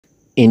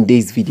In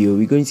this video,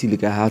 we're going to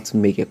look at how to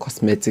make a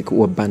cosmetic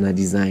web banner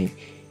design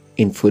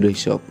in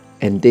Photoshop,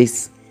 and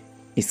this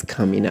is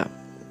coming up.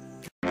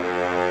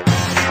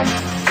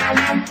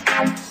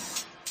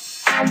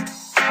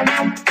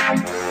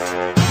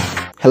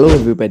 Hello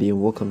everybody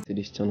and welcome to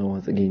this channel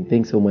once again.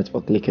 Thanks so much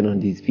for clicking on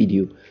this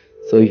video.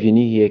 So if you're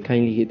new here,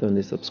 kindly hit on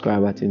the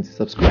subscribe button to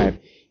subscribe.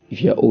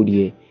 If you're old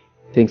here,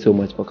 thanks so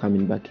much for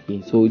coming back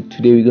again. So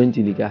today we're going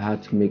to look at how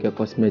to make a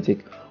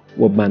cosmetic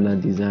web banner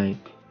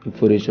design in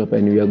Photoshop,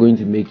 and we are going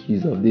to make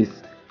use of this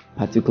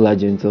particular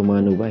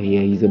gentleman over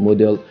here. He's a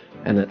model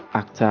and an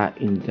actor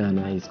in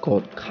Ghana. He's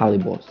called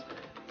Calibos.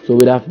 So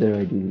without further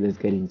ado, let's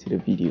get into the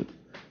video.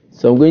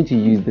 So I'm going to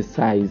use the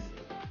size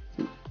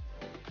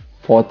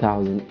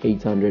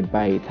 4800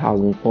 by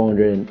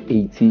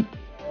 1480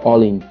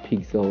 all in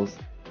pixels,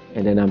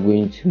 and then I'm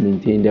going to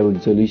maintain the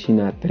resolution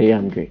at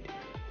 300.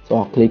 So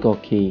I'll click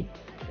OK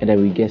and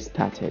then we get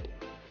started.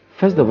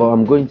 First of all,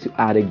 I'm going to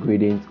add a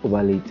gradient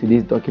overlay to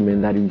this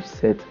document that we've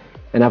set,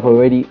 and I've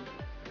already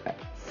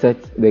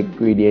set the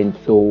gradient.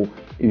 So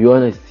if you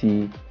want to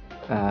see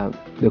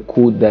the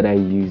code that I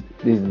used,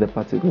 this is the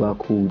particular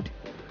code,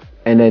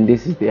 and then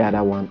this is the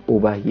other one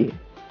over here,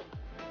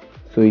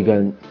 so you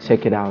can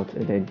check it out.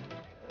 And then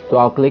so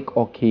I'll click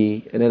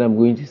OK, and then I'm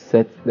going to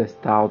set the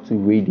style to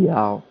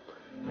radial,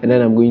 and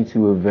then I'm going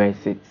to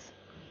reverse it,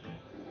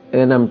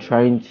 and then I'm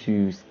trying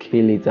to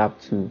scale it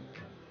up to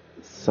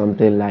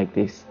something like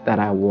this that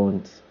I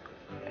want.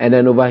 And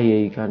then over here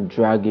you can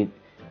drag it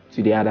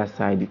to the other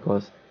side,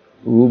 because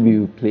we'll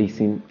be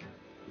placing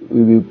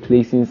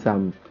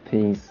some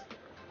things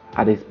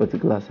at this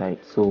particular side,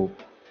 so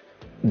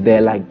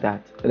they're like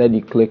that. And then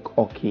you click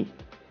OK.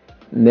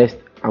 Next,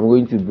 I'm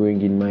going to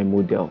bring in my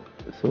model,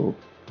 so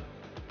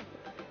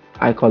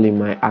I call him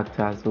my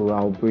actor, so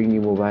I'll bring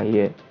him over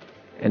here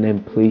and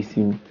then place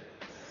him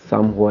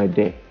somewhere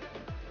there,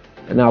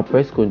 and I'll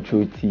press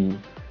Ctrl T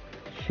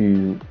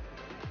to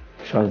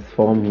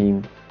transform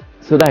him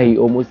so that he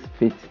almost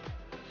fits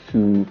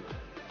to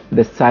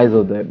the size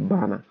of the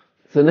banner.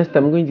 So next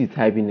I'm going to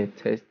type in a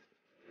text,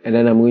 and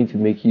then I'm going to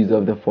make use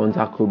of the font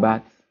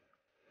acrobat,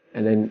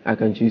 and then I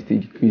can choose to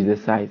decrease the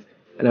size,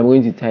 and I'm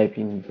going to type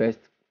in best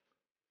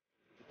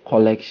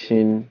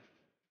collection,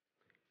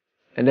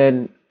 and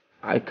then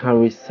I can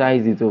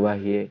resize it over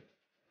here.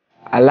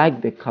 I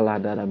like the color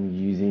that I'm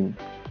using.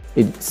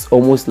 It's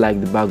almost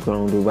like the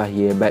background over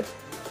here, but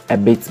a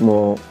bit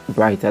more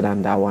brighter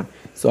than that one.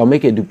 So I'll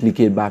make a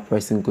duplicate by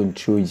pressing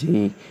Ctrl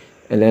J,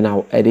 and then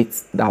I'll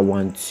edit that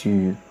one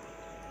to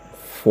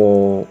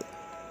for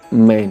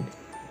men,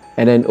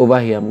 and then over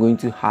here I'm going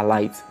to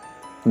highlight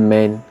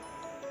men,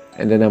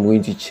 and then I'm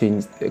going to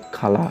change the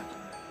color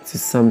to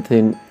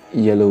something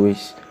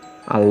yellowish.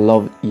 I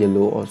love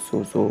yellow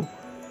also, so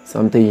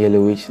something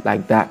yellowish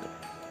like that,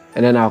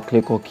 and then I'll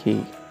click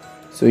OK.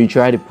 So you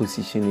try to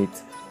position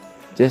it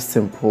just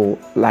simple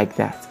like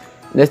that.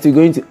 Next, we're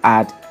going to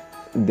add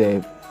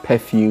the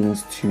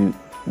perfumes to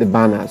the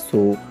banner.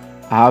 So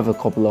I have a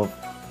couple of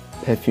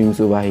perfumes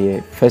over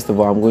here. First of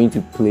all, I'm going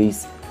to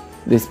place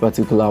this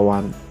particular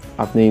one.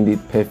 I've named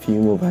it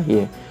perfume over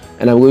here,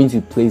 and I'm going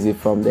to place it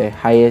from the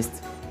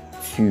highest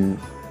to,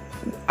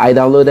 I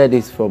downloaded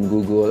this from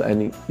Google,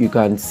 and you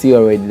can see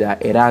already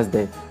that it has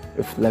the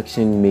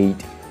reflection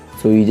made,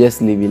 so you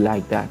just leave it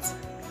like that,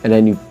 and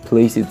then you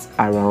place it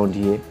around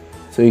here.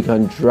 So you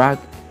can drag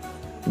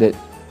the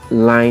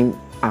line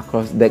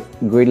across the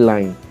grid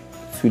line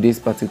to this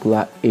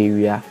particular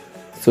area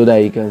so that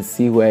you can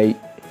see where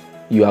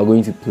you are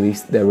going to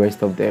place the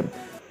rest of them.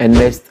 And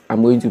next,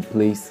 I'm going to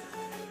place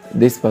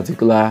this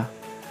particular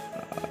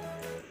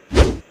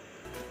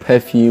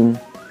perfume,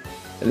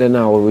 and then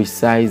I will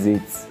resize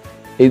it.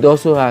 It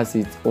also has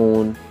its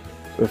own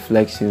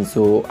reflection,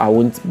 so I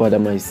won't bother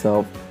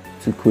myself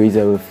to create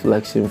a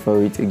reflection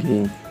for it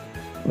again.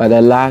 But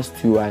the last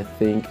two, I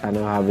think, are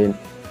not having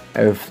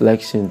a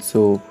reflection,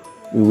 so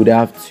we would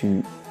have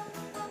to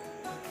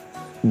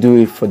do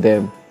it for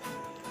them.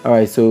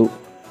 Alright, so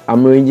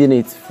I'm arranging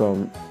it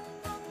from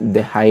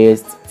the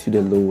highest to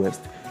the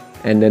lowest,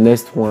 and the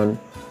next one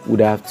would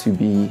have to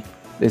be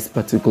this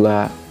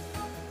particular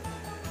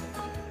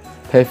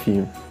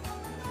perfume.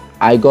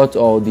 I got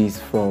all these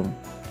from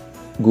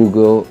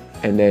Google,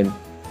 and then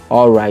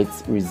all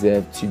rights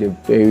reserved to the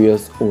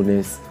various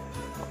owners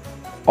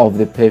of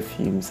the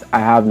perfumes. I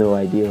have no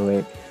idea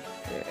where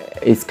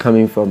it's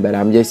coming from, but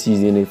I'm just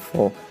using it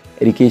for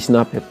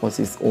educational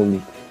purposes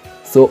only.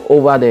 So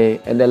over there,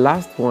 and the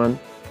last one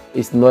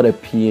is not a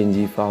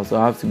PNG file,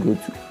 so I have to go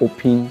to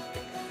open,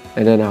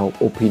 and then I'll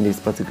open this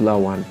particular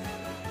one.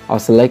 I'll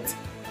select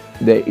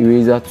the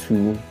eraser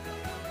tool,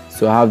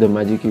 so I have the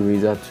magic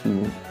eraser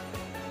tool,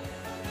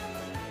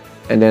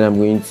 and then I'm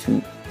going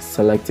to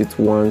select it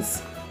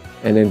once,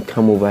 and then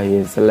come over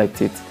here and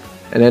select it,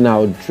 and then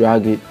I'll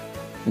drag it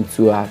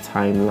into our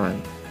timeline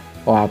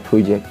or our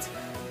project,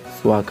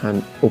 so I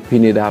can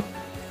open it up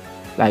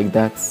like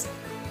that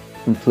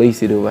and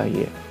place it over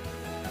here.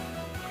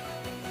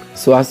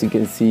 So as you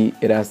can see,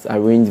 it has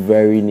arranged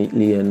very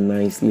neatly and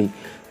nicely,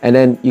 and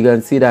then you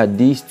can see that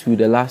these two,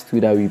 the last two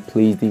that we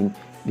placed in,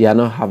 they are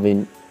not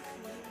having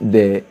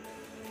the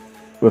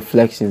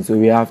reflection, so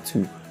we have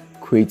to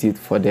create it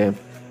for them.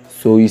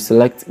 So you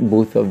select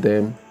both of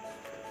them,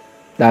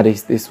 that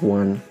is this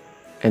one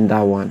and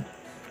that one.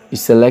 You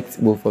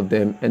select both of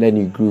them and then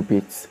you group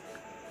it,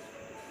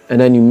 and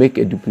then you make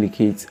a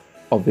duplicate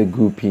of the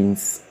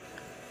groupings.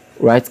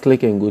 Right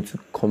click and go to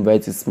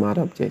convert to smart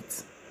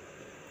objects.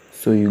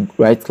 So you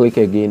right click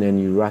again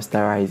and you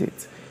rasterize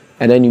it,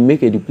 and then you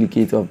make a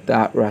duplicate of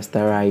that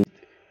rasterized.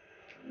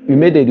 We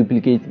made a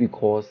duplicate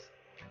because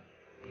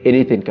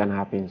anything can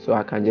happen, so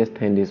I can just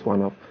turn this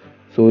one off.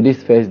 So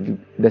this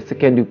the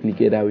second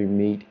duplicate that we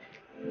made,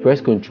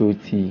 press Ctrl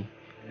T,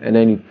 and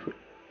then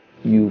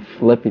you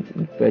flip it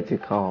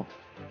vertical,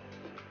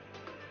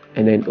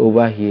 and then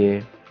over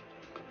here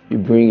you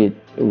bring it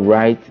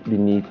right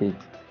beneath it,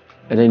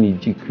 and then you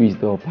decrease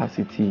the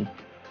opacity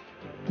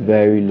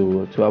very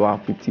low to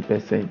about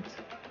 50%,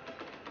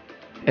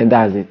 and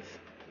that's it.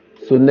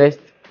 So next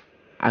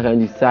I can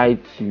decide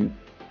to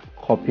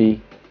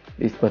copy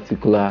this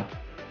particular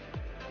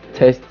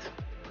text,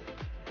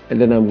 and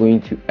then I'm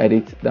going to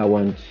edit that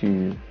one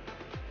to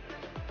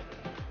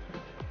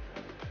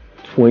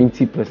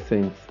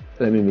 20%.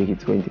 Let me make it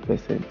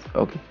 20%.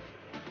 Okay,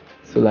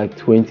 so like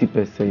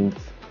 20%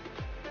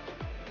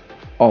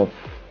 off,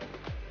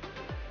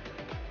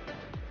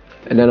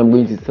 and then I'm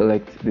going to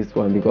select this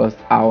one because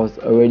I was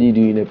already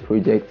doing a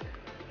project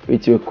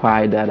which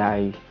required that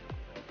I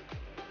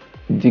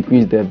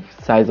decrease the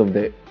size of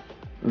the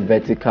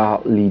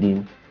vertical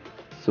leading.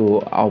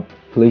 So I'll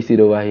place it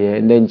over here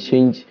and then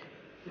change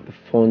the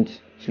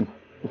font to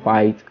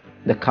white,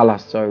 the color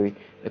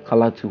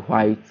to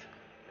white,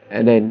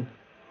 and then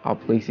I'll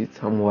place it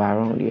somewhere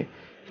around here.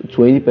 So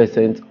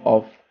 20%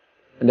 off.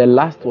 And the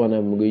last one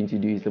I'm going to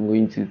do is I'm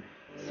going to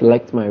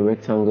select my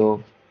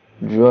rectangle,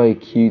 draw a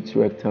cute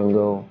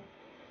rectangle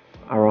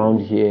around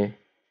here,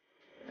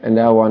 and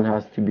that one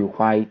has to be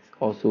white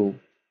also.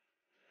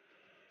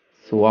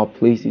 So I'll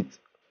place it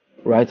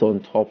right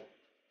on top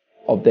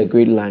of the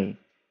grid line,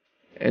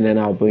 and then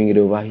I'll bring it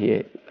over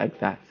here like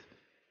that.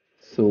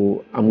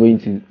 So I'm going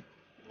to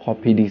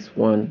copy this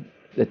one,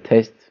 the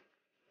text,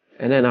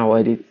 and then I'll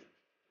edit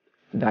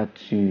that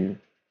to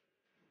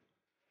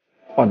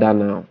order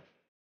now.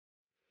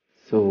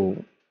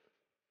 So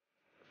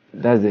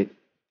that's it.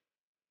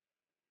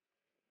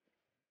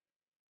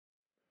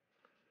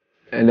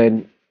 And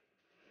then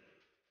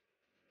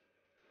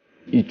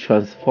you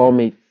transform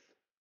it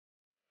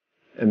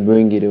and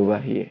bring it over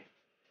here.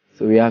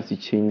 So we have to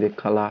change the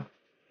color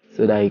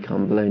so that it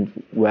can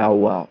blend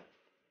well.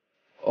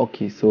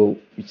 Okay, so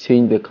you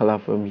change the color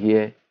from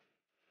here,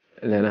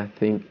 and then I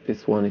think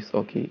this one is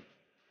okay,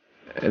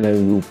 and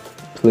then we'll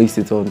place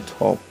it on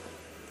top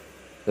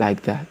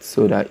like that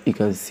so that you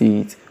can see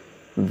it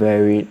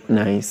very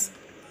nice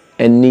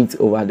and neat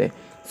over there.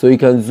 So you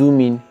can zoom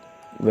in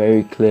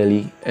very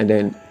clearly, and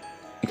then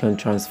you can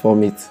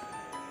transform it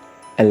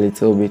a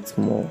little bit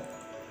more.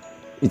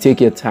 You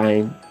take your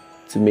time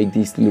to make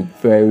this look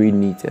very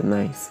neat and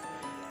nice.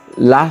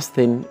 Last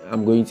thing,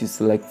 I'm going to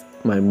select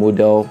my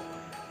model,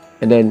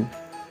 and then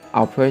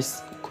I'll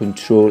press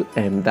Ctrl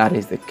M, that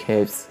is the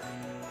curves,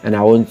 and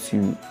I want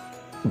to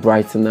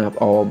brighten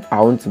up, or I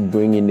want to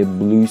bring in the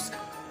blues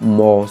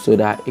more so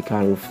that it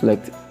can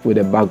reflect with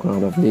the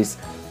background of this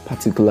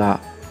particular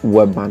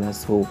web banner.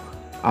 So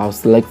I'll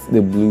select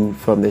the blue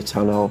from the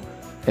channel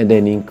and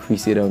then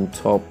increase it on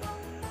top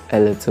a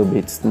little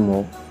bit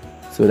more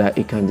so that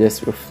it can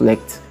just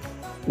reflect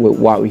with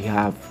what we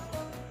have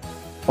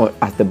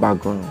as the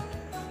background.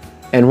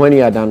 And when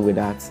you are done with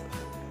that,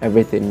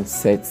 everything is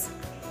set.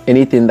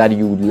 Anything that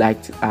you would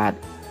like to add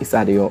is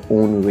at your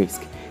own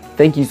risk.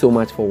 Thank you so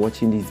much for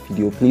watching this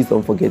video. Please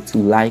don't forget to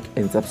like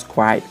and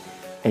subscribe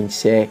and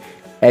share,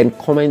 and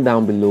comment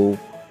down below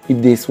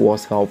if this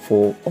was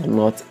helpful or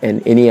not,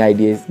 and any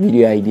ideas,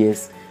 video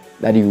ideas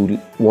that you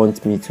would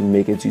want me to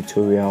make a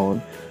tutorial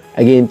on.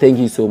 Again, thank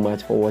you so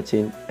much for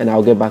watching, and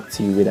I'll get back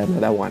to you with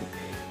another one.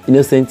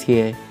 Innocent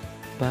here.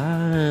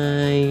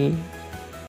 Bye.